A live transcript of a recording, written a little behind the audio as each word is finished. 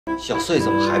小穗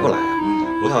怎么还不来啊？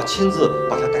我要亲自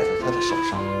把他戴在他的手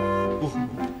上。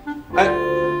哎，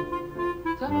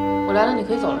走，我来了，你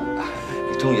可以走了。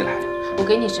你终于来了。我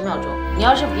给你10秒钟，你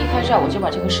要是不离开这儿，我就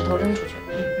把这个石头扔出去。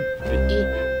1、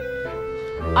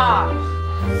2、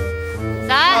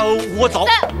3，我走。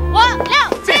4、5、6、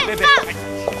7、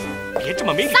8，别这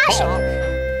么没礼貌。撒手！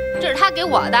这是他给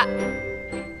我的。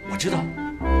我知道。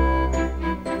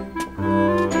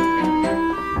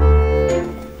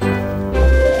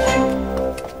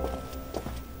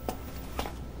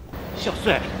小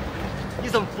穗，你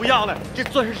怎么不要了？这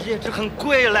钻石戒指很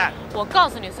贵嘞。我告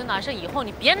诉你，孙大圣，以后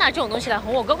你别拿这种东西来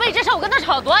哄我哥。为这事我跟他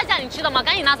吵了多少架，你知道吗？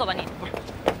赶紧拿走吧你。不是，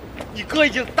你哥已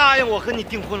经答应我和你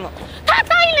订婚了。他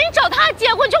答应了你找他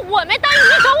结婚，就我没答应，你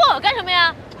找我干什么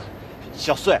呀？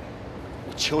小穗，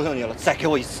我求求你了，再给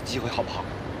我一次机会好不好？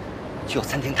去我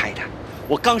餐厅谈一谈，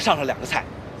我刚上了2个菜，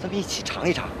咱们一起尝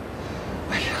一尝。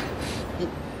哎呀，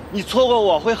你错过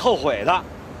我会后悔的。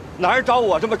哪儿找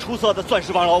我这么出色的钻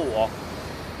石王老五？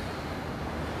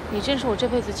你真是我这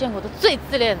辈子见过的最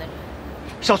自恋的人。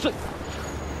小穗，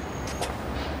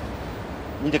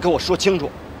你得跟我说清楚，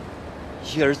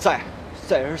一而再，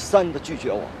再而三的拒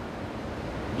绝我，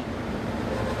你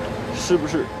是不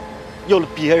是有了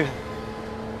别人？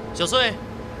小穗，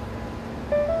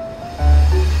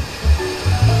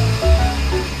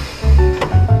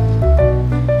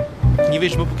你为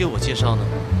什么不给我介绍呢？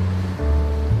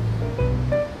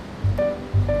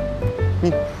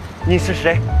你是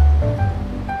谁？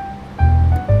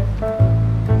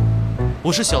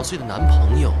我是小穗的男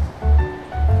朋友。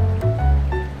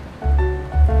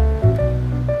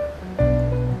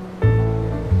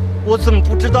我怎么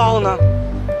不知道呢？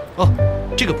哦，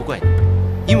这个不怪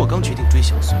你，因为我刚决定追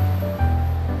小穗。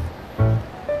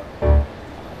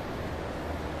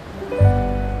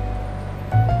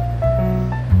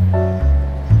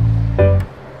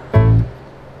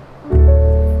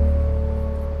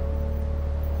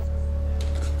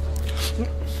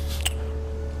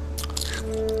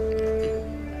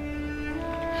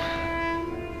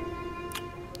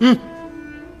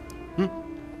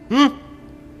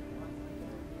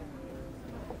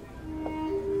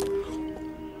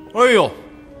哎呦，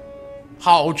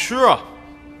好吃啊！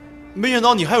没想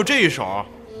到你还有这一手啊，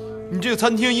你这个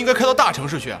餐厅应该开到大城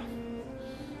市去。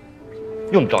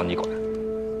用不着你管。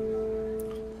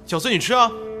小穗，你吃啊。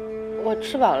我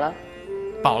吃饱了。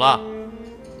饱了，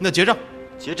那结账。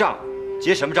结账？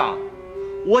结什么账？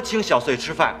我请小穗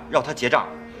吃饭，让她结账，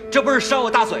这不是扇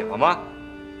我大嘴巴吗？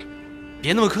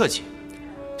别那么客气，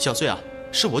小穗啊，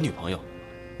是我女朋友，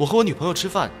我和我女朋友吃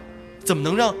饭，怎么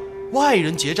能让外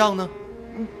人结账呢？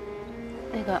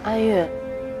那个阿月，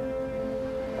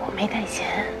我没带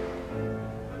钱。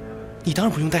你当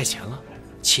然不用带钱了，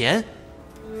钱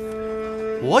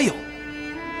我有。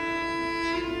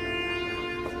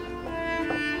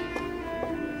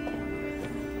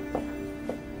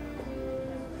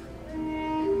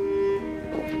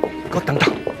给我等等！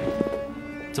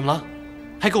怎么了？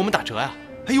还给我们打折呀？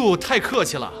哎呦，太客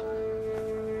气了。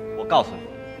我告诉你，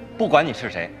不管你是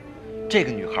谁，这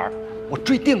个女孩我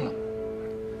追定了。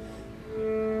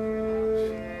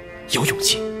有勇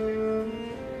气，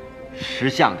识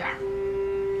相点儿，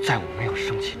在我没有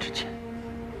生气之前，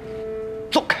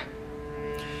走开。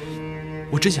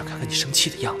我真想看看你生气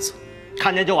的样子。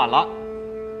看见就晚了。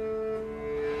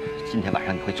今天晚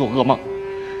上你会做噩梦，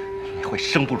你会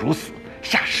生不如死，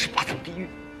下18层地狱。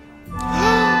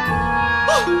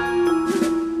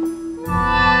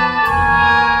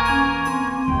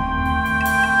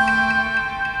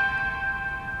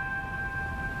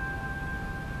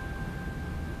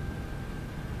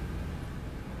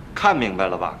看明白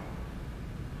了吧？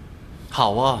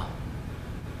好啊。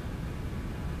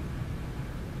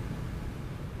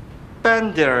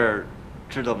班迪尔，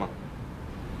知道吗？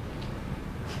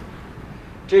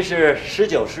这是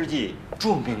19世纪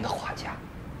著名的画家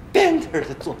班迪尔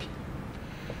的作品，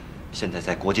现在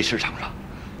在国际市场上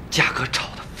价格炒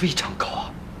得非常高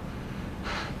啊。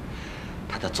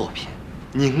他的作品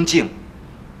宁静、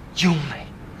优美，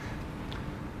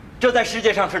这在世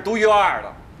界上是独一无二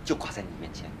的，就挂在你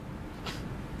面前。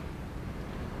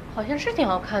好像是挺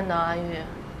好看的，阿玉。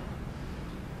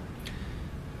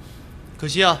可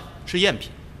惜啊，是赝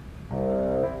品。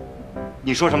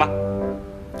你说什么？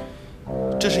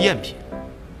这是赝品。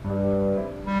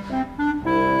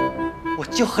我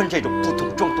就恨这种不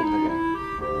懂装懂的人。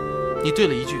你对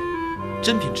了一句，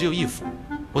真品只有一幅，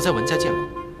我在文家见过，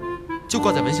就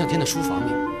挂在文向天的书房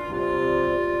里。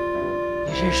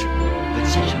你认识文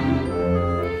先生？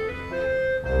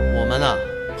我们啊，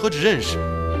何止认识，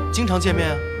经常见面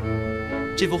啊。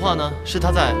这幅画呢，是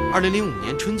他在2005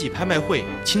年春季拍卖会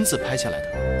亲自拍下来的。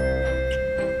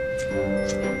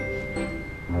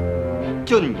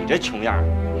就你这穷样，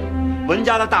文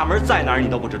家的大门在哪儿你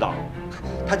都不知道，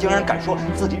他竟然敢说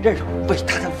自己认识伟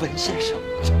大的文先生。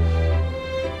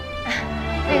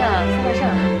那个孙先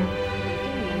生，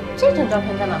这张照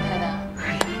片在哪拍的？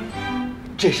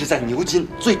这是在牛津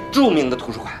最著名的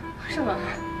图书馆。是吗？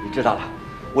你知道了，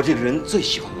我这个人最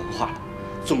喜欢文化了，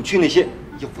总去那些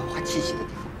有文化气息的地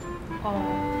方。哦，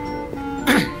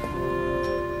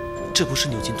这不是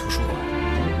牛津图书馆。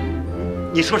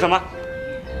你说什么？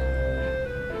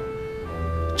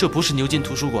这不是牛津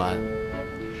图书馆。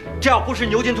这要不是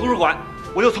牛津图书馆，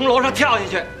我就从楼上跳下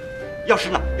去。要是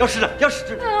呢？要是呢？要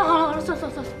是……好了，算了，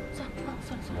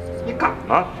你敢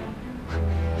吗？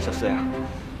小孙啊，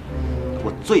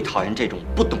我最讨厌这种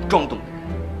不懂装懂的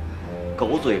人，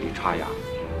狗嘴里插牙，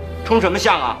充什么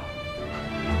像啊？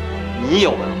你有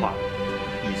文化，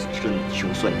一身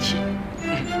穷酸气。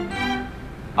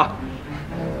啊，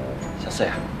小孙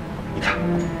啊，你看，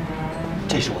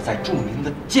这是我在著名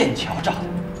的剑桥照的，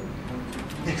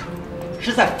那个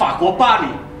是在法国巴黎，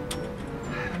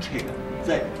这个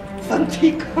在梵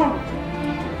蒂冈，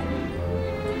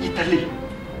意大利。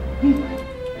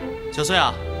小穗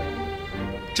啊，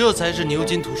这才是牛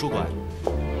津图书馆。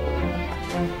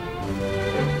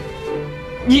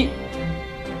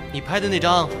你拍的那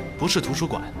张不是图书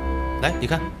馆，来，你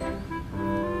看，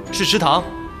是食堂。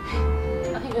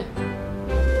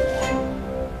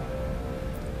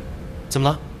怎么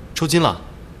了？抽筋了？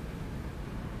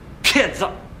骗子！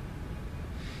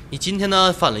你今天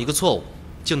呢犯了一个错误，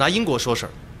就拿英国说事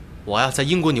儿。我呀在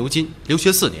英国牛津留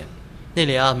学4年，那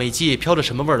里啊每季飘着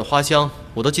什么味儿的花香，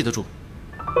我都记得住。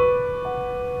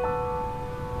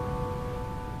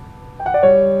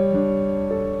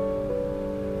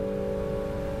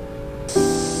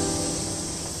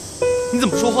你怎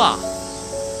么说话？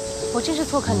我真是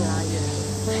错看你了，阿月。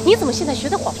你怎么现在学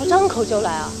的谎话张口就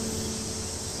来啊？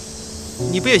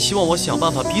你不也希望我想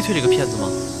办法逼退这个骗子吗？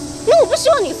那我不希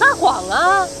望你撒谎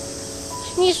啊！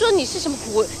你说你是什么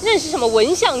认识什么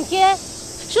文相天，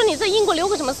说你在英国留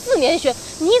个什么4年学，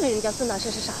你以为人家孙大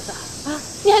圣是傻子啊？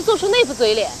你还做出那副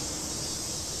嘴脸？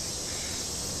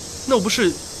那我不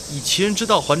是以其人之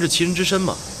道还治其人之身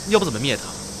吗？要不怎么灭他？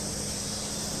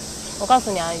我告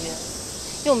诉你，阿云，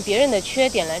用别人的缺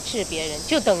点来治别人，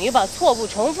就等于把错误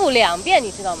重复2遍，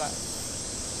你知道吗？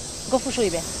你给我复述一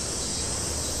遍。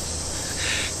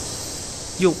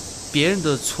用别人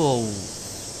的错误，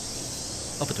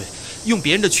不对，用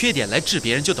别人的缺点来治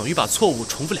别人，就等于把错误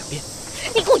重复2遍。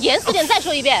你给我严肃点，再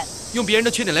说一遍。用别人的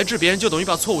缺点来治别人，就等于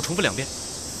把错误重复2遍。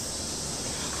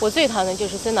我最讨厌的就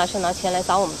是孙大圣拿钱来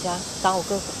砸我们家，砸我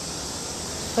哥哥。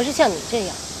可是像你这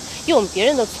样，用别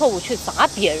人的错误去砸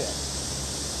别人，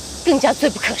更加罪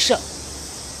不可赦。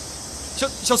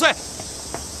小穗，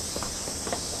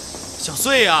小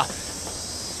穗呀！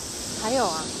还有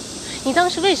啊。你当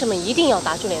时为什么一定要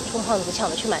打肿脸充胖子，抢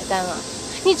着去买单啊？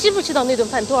你知不知道那顿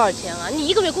饭多少钱啊？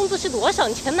你1个月工资是多少？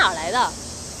你钱哪来的？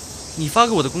你发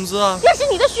给我的工资啊？那是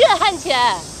你的血汗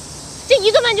钱，这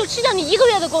一顿饭就吃掉你1个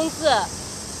月的工资。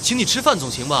请你吃饭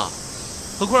总行吧？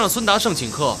何况让孙达胜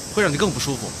请客，会让你更不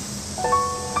舒服。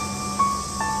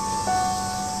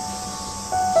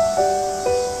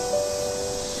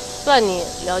算你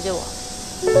了解我。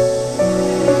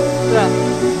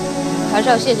对，还是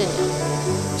要谢谢你。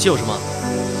谢我什么？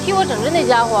替我整治那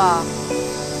家伙啊，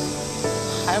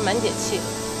还是蛮解气的。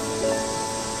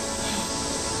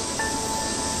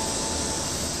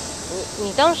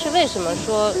你当时为什么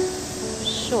说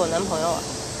是我男朋友啊？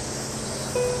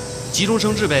急中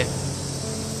生智呗。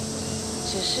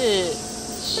只是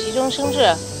急中生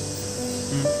智。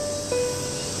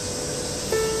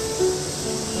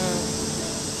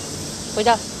回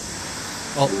家。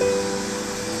哦。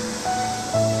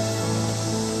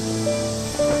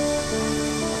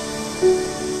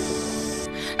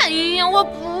哎呀，我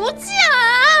不嫁！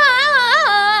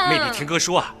妹，你听哥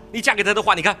说啊，你嫁给他的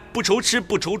话，你看不愁吃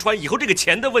不愁穿，以后这个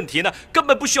钱的问题呢，根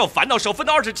本不需要烦恼，少奋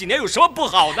斗20几年有什么不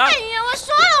好呢？哎呀，我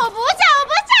说了，我不嫁，我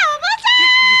不嫁，我不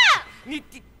嫁！你。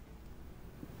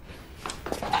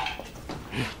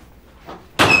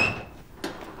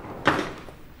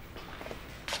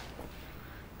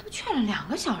都劝了2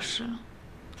个小时了，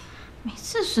每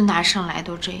次孙大圣来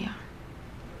都这样。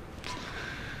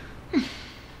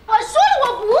我说了我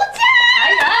不嫁！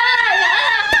哎呀，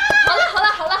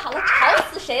好了，吵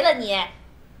死谁了你？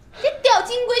这钓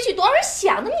金龟去多少人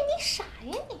想的你傻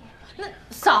呀你？那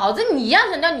嫂子，你要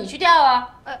想钓你去钓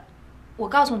啊？我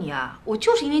告诉你啊，我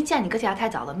就是因为嫁你哥嫁太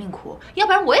早了命苦，要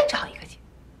不然我也找一个去。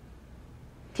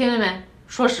听见没？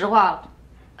说实话了。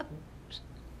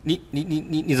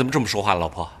你怎么这么说话，老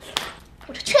婆？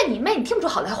我这劝你妹，你听不出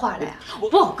好赖话来呀？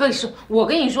不，我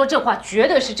跟你说，这话绝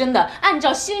对是真的。按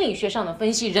照心理学上的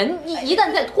分析，人一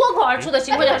旦在脱口而出的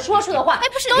情况下说出的话，不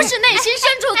是，都是内心深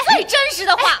处最真实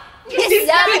的话。你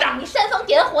死啊！你煽风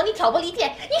点火，你挑拨离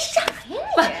间，你傻呀你！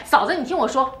不，嫂子，你听我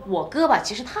说，我哥吧，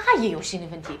其实他也有心理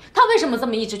问题。他为什么这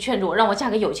么一直劝着我，让我嫁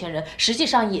给有钱人？实际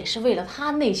上也是为了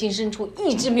他内心深处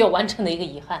一直没有完成的一个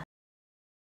遗憾。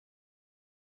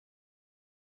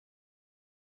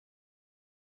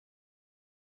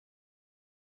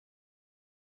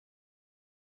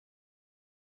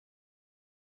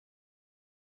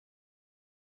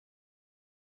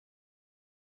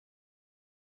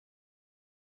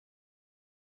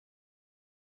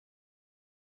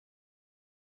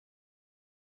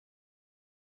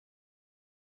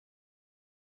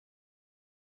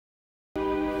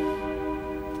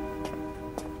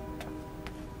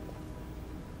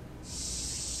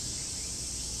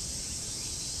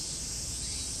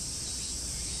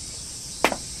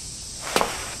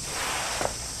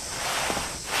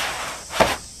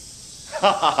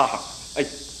哈哈哈！哎，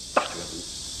大月湖，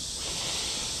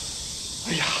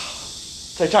哎呀，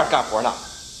在这儿干活呢。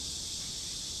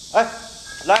哎，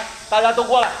来，大家都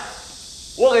过来，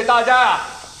我给大家呀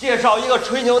介绍一个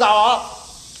吹牛大王。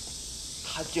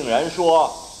他竟然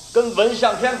说跟文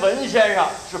相天文先生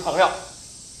是朋友，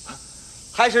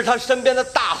还是他身边的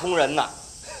大红人呢。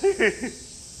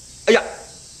哎呀，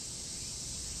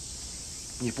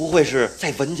你不会是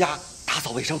在文家打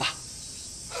扫卫生吧？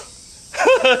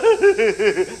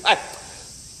哎，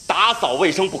打扫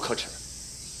卫生不可耻，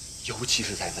尤其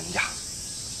是在文家，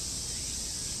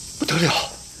不得了。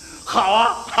好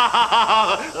啊！哈哈哈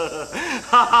哈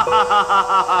哈哈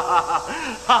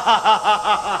哈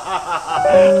哈！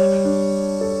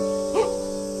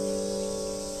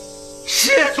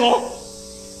谢总，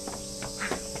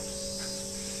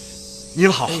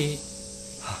您好。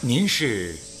您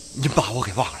是？您把我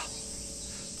给忘了。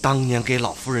当年给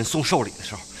老夫人送寿礼的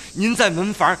时候，您在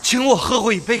门房请我喝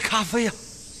过一杯咖啡啊。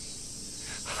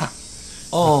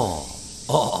哦，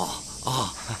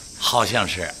好像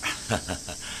是。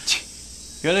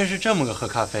原来是这么个喝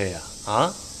咖啡呀！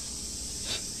啊，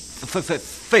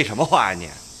废什么话呀你？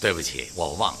对不起，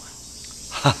我忘了。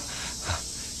哈，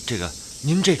这个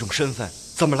您这种身份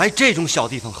怎么来这种小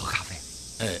地方喝咖啡？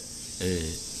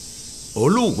我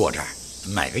路过这儿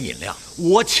买个饮料。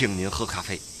我请您喝咖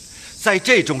啡，在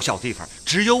这种小地方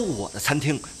只有我的餐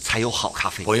厅才有好咖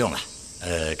啡。不用了，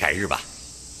改日吧。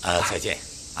再见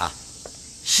啊。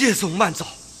谢总慢走。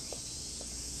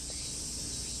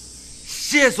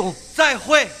谢总再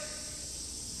会。你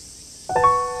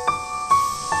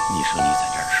说你在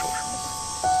这儿受什么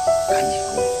闷？赶紧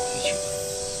跟我回去吧。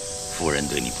夫人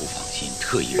对你不放心，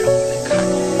特意让我来看你。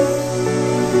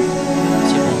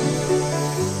谢伯，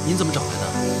您怎么找来的？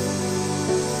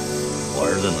我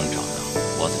儿子能找到，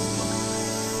我怎么不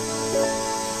能？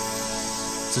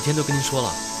子天都跟您说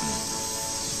了。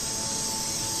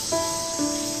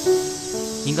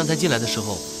您刚才进来的时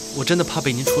候，我真的怕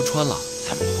被您戳穿了。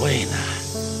怎么会呢？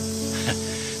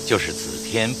就是子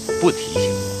天不提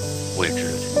醒我，我也知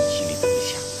道你心里怎么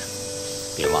想的。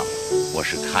别忘了，我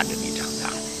是看着你长大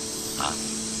的，啊！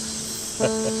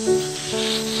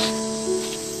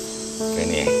给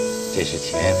你，这是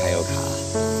钱还有卡，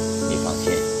你放心，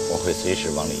我会随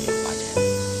时往里花钱。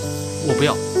我不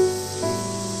要。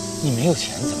你没有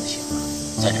钱怎么行啊？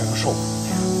在这儿都受苦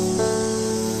的呀。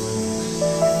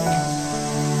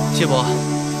谢伯，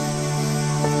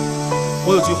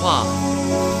我有句话，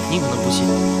您可能不信。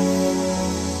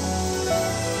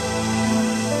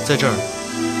在这儿，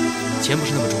钱不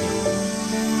是那么重要，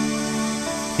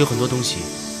有很多东西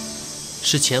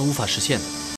是钱无法实现的。